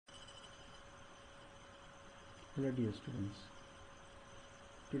Hello dear students,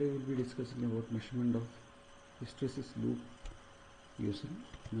 today we will be discussing about measurement of hysteresis loop using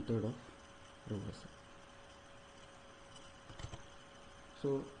method of reversal.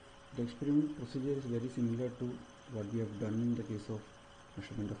 So the experiment procedure is very similar to what we have done in the case of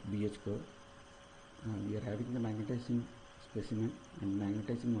measurement of BH curve. We are having the magnetizing specimen and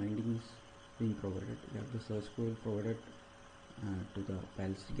magnetizing winding is being provided. We have the search coil provided to the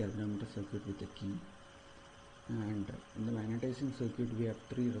ballistic galvanometer circuit with a key. And in the magnetizing circuit we have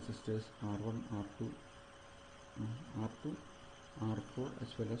three resistors R1, R2, R4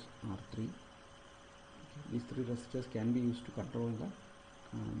 as well as R3. These three resistors can be used to control the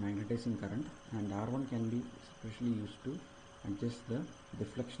magnetizing current, and R1 can be especially used to adjust the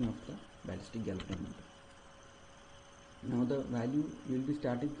deflection of the ballistic galvanometer. Now the value will be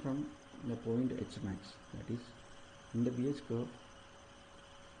starting from the point H max, that is in the BH curve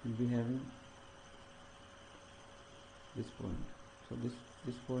we will be having this point. So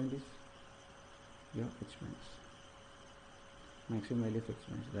this point is your H max, maximum value of H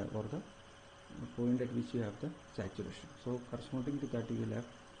max, or the point at which you have the saturation. So corresponding to that you will have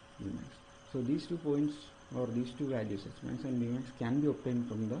V max. So these 2 points or these 2 values, H max and V max, can be obtained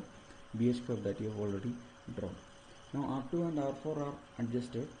from the BH curve that you have already drawn. Now R2 and R4 are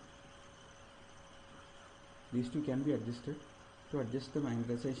adjusted. These 2 can be adjusted to adjust the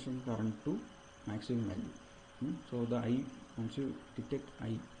magnetization current to maximum value. So the I, once you detect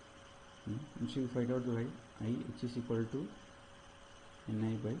I, once you find out the I, H is equal to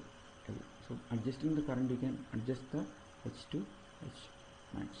Ni by L. So adjusting the current, you can adjust the H to H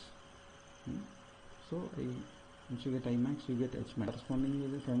max. So once you get I max, you get H max.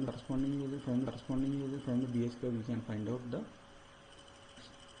 Corresponding from the BH curve, you can find out the.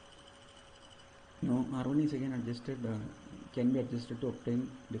 Now R1 is again adjusted, can be adjusted to obtain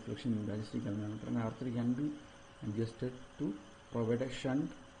deflection in ballistic galvanometer, and R3 can be adjusted to provide a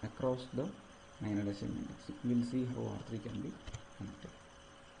shunt across the magnetizing index. We will see how R3 can be connected.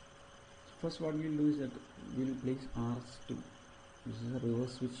 So first what we will do is that we will place R2. This is a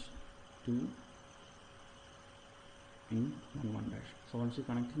reverse switch 2 in 1,1 dash. So once you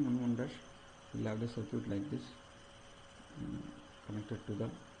connect in 1,1 dash, you will have the circuit like this, connected to the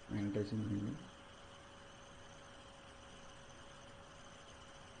magnetizing winding.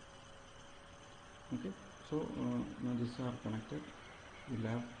 Okay, so now these are connected. We will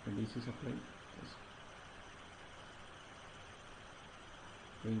have a DC supply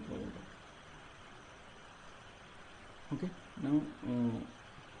going forward. Okay, now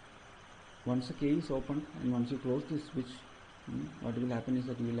once the K is open and once you close this switch, what will happen is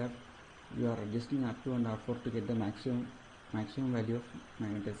that you are adjusting R2 and R4 to get the maximum value of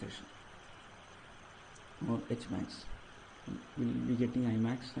magnetization, or H max. You will be getting I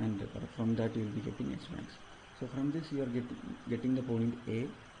max, and from that you will be getting H max. So from this you are getting the point A,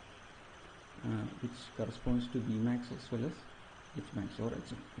 which corresponds to B max as well as H max, or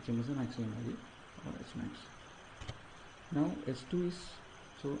HM is the maximum value, or H max. Now S2 is,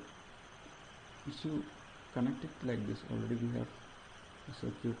 so if you connect it like this, already we have a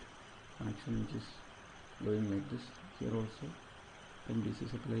circuit connection which is going like this. Here also from DC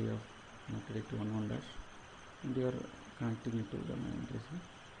supply you have connected it to 1,1 dash, and you are connecting it to the magnetizing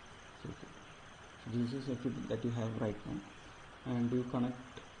circuit. So this is a circuit that you have right now, and you connect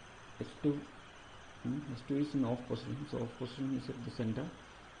S2. S2 is in off position, so off position is at the center.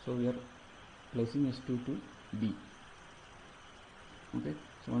 So we are placing S2 to B. Okay,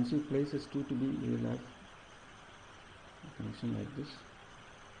 so once you place S2 to B, you will have a connection like this.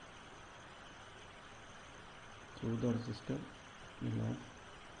 Through the resistor you will have.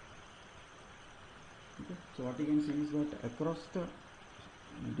 Okay. So what you can see is that across the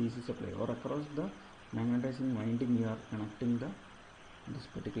DC supply or across the magnetizing winding, you are connecting this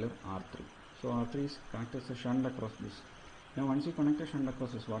particular R3. So R3 is connected as a shunt across this. Now once you connect a shunt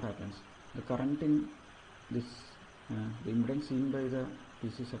across this, what happens? The current in this, the impedance seen by the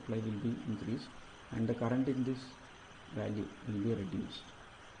DC supply will be increased, and the current in this value will be reduced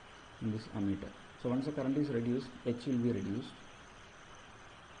in this ammeter. So once the current is reduced, H will be reduced,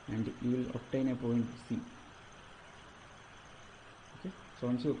 and you will obtain a point C. Okay. So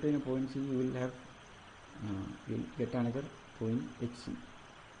once you obtain a point C, you will have you will get another point HC.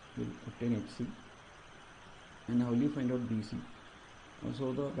 You will obtain HC, and how will you find out BC?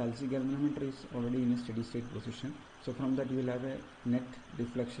 So the ballistic galvanometer is already in a steady state position. So from that you will have a net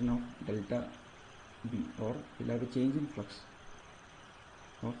deflection of delta B, or you will have a change in flux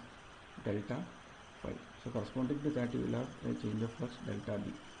of delta phi. So corresponding to that you will have a change of flux delta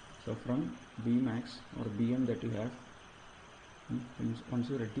B. So from B max or Bm that you have, once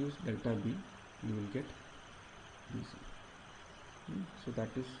you reduce delta B, you will get BC. So that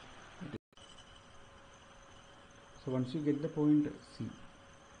is. So once you get the point C,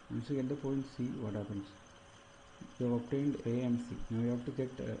 what happens? You have obtained A and C. Now you have to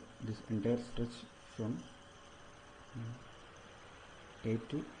get this entire stretch from A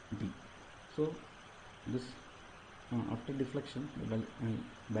to B. So this after deflection, the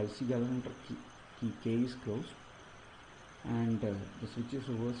Balsi galvanometer key K is closed, and the switch is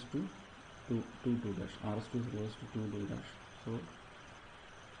reversed to 2 dash. RS2 is reversed to 2 dash. So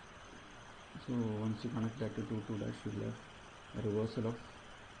once you connect that to 2 dash, you will have a reversal of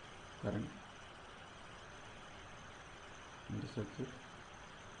current in the circuit.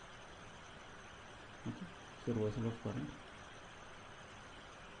 Okay, so reversal of current,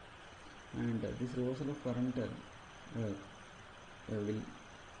 and this reversal of current will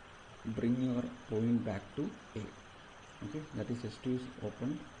bring your point back to A. Okay, that is S2 is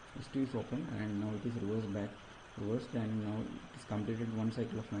open, and now it is reversed, and now it is completed one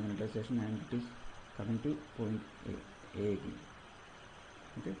cycle of magnetization, and it is coming to point A again.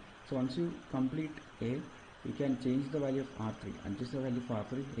 Okay, so once you complete A, you can change the value of R3, adjust the value of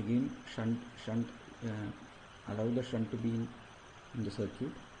R3, again shunt, allow the shunt to be in the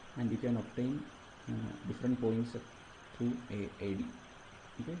circuit, and you can obtain different points through AD.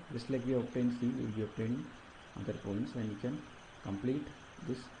 Okay, just like we obtained C, we will be obtaining other points, and you can complete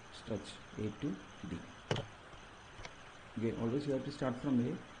this stretch A to D. Okay, always you have to start from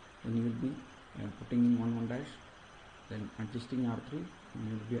A, then you will be putting in 1 dash, then adjusting R3, and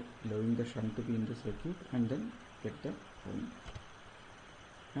you will be allowing the shunt to be in the circuit, and then get the point.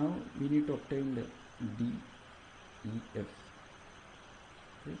 Now we need to obtain the DEF.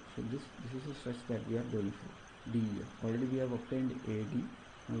 Okay, so this is a stretch that we are going for, DEF. Already we have obtained AD,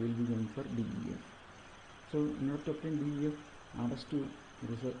 now we will be going for DEF. So in order to obtain DEF, RS2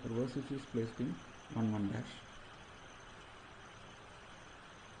 reverse switch is placed in 1 dash,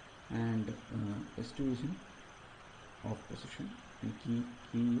 and S2 is in off position, and key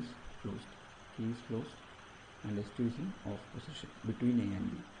is closed, and S2 is in off position between A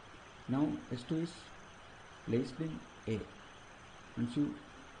and B. Now S2 is placed in A. Once you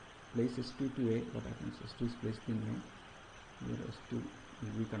place S2 to A, what happens? S2 is placed in A. Here S2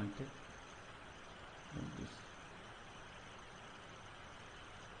 will be connected like this.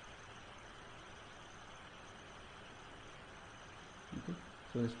 Okay,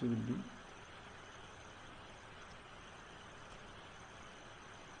 so S2 will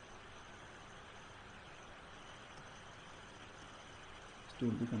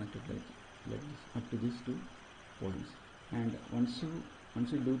be connected like this up to these 2 points. And once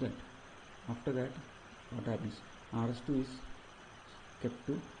you do that, after that, what happens? RS2 is kept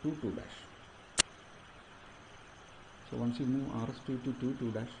to 2 dash. So once you move RS2 to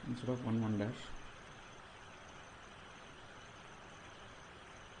 2 dash instead of 1 dash,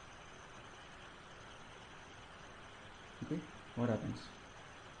 okay, what happens?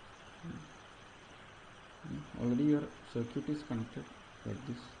 Already your circuit is connected like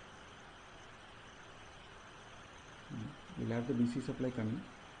this. We'll have the DC supply coming,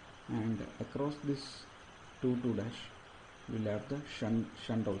 and across this 2 dash we'll have the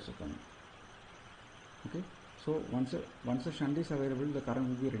shunt also coming. Okay, so once the shunt is available, the current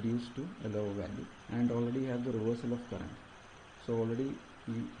will be reduced to a lower value, and already have the reversal of current. So already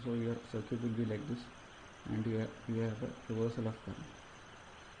your circuit will be like this, and you have a reversal of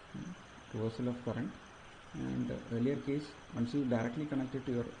current. And earlier case, once you directly connect it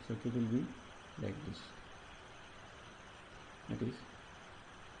to your circuit, will be like this. That is,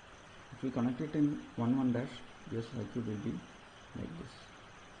 if you connect it in 1 dash, your circuit will be like this.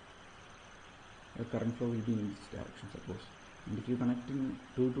 Your current flow will be in this direction, suppose. And if you connect in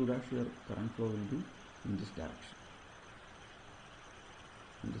 2 dash, your current flow will be in this direction.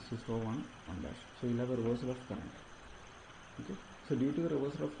 And this is for 1 dash. So you'll have a reversal of current. Okay. So due to the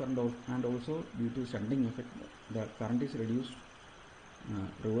reversal of current and also due to shunting effect, the current is reduced,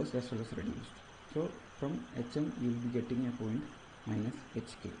 reversed as well as reduced. So from HM you will be getting a point minus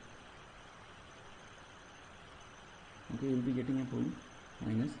HK. Okay, you will be getting a point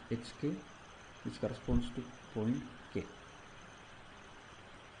minus HK, which corresponds to point K.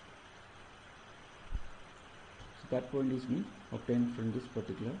 So that point is being obtained from this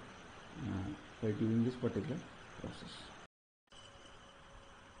particular by doing this particular process.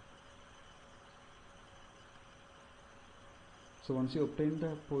 So once you obtain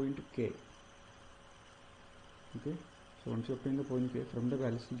the point K, okay, so once you obtain the point K from the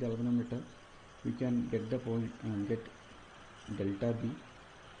ballistic galvanometer, we can get the point get delta B,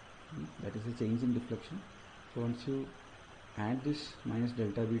 that is a change in deflection. So once you add this minus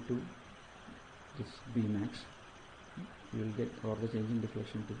delta B to this B max, you will get, or the change in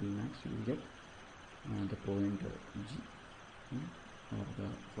deflection to B max, you will get the point G, or the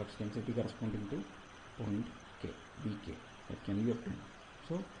flux density corresponding to point K, Bk, that can be obtained.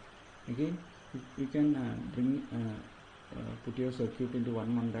 So again you can put your circuit into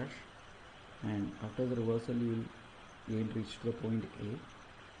 1 dash, and after the reversal you will again reach to the point A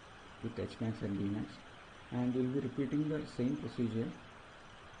with H max and B max, and we will be repeating the same procedure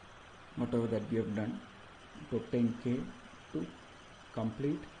whatever that we have done to obtain K to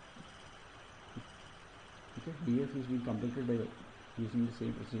complete. Okay, DF is being completed by using the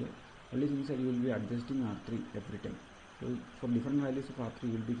same procedure. Only thing is that you will be adjusting R3 every time. So for different values of R3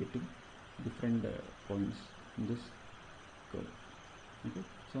 you will be getting different points in this curve. Okay,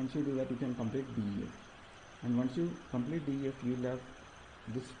 so once you do that, you can complete DEF, and once you complete DEF, you will have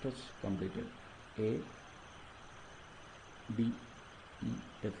this stretch completed. A, B, E,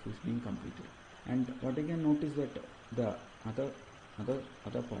 F is being completed, and what you can notice that the other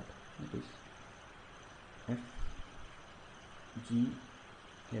part, that is F, G,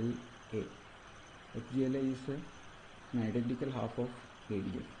 L, A. F, G, L, A is an identical half of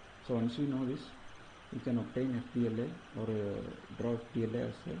ADF. So once you know this, you can obtain FDLA or draw FDLA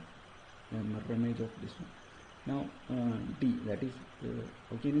as a mirror image of this one. Now D, that is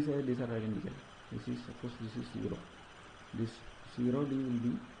how can you say these are identical? This is, suppose this is 0. This 0 D will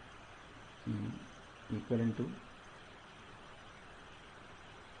be equivalent to,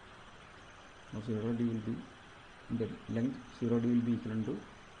 or 0 D will be, the length 0 D will be equivalent to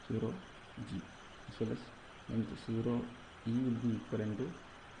 0 G, as well as length 0 E will be equivalent to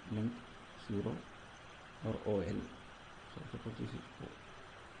length 0 or OL. So suppose this is O.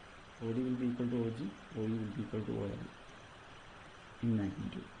 OD will be equal to OG, OE will be equal to OL in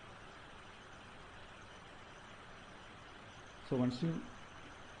magnitude. So once you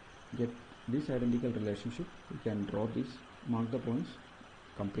get this identical relationship, you can draw this, mark the points,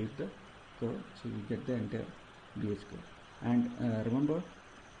 complete the curve, so you get the entire BH curve. And remember,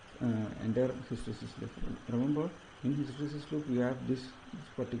 entire hysteresis loop. Remember, in hysteresis loop you have this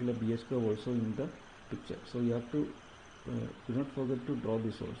particular BH curve also in the picture, so you have to do not forget to draw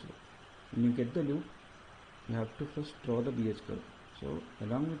this also. When you get the loop, you have to first draw the BH curve. So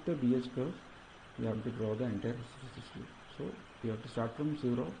along with the BH curve, you have to draw the entire hysteresis loop. So you have to start from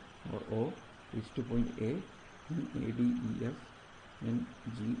 0 or O, reach to point A, then A, D, E, F, then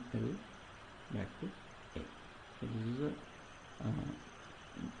G, L, back to A. So this is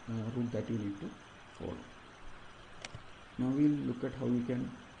a route that you need to follow. Now we will look at how we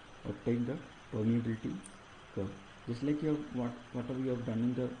can obtain the permeability curve. Just like whatever you have done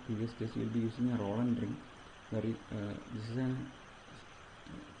in the previous case, you will be using a rod and ring. This is a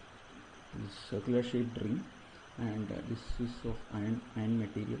circular shaped ring, and this is of iron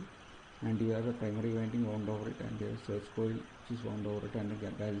material, and you have the primary winding wound over it, and there is surge coil which is wound over it, and the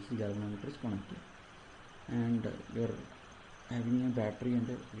balancing galvanometer is connected, and you are having a battery and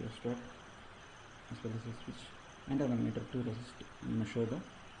a rheostat as well as a switch and an ammeter to measure the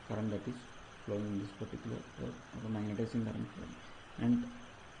current that is flowing in this particular curve, or the magnetizing current flowing. And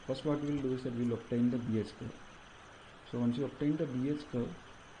first what we will do is that we will obtain the BH curve. So once you obtain the BH curve,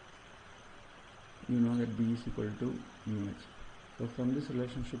 you know that B is equal to mu h. So from this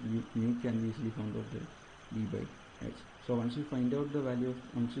relationship, mu can be easily found out by B by h. So once you find out the value of,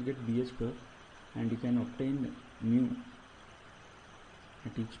 once you get BH curve, and you can obtain mu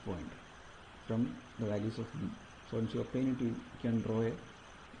at each point from the values of B. So once you obtain it, you can draw a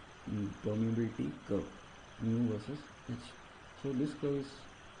permeability curve, mu versus h. So this curve is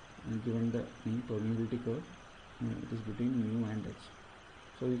given the permeability curve, it is between mu and h.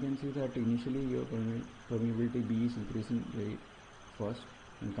 So you can see that initially your permeability B is increasing very fast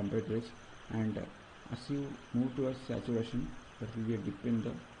when compared to h, and as you move towards saturation, there will be a dip in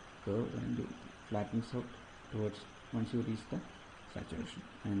the curve and it flattens out towards once you reach the saturation,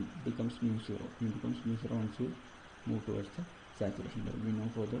 and becomes mu 0. Mu becomes mu 0 once you move towards the saturation. There will be no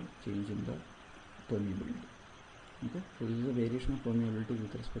further change in the permeability. Okay, so this is a variation of permeability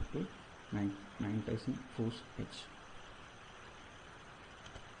with respect to magnetizing force H.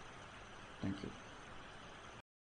 Thank you.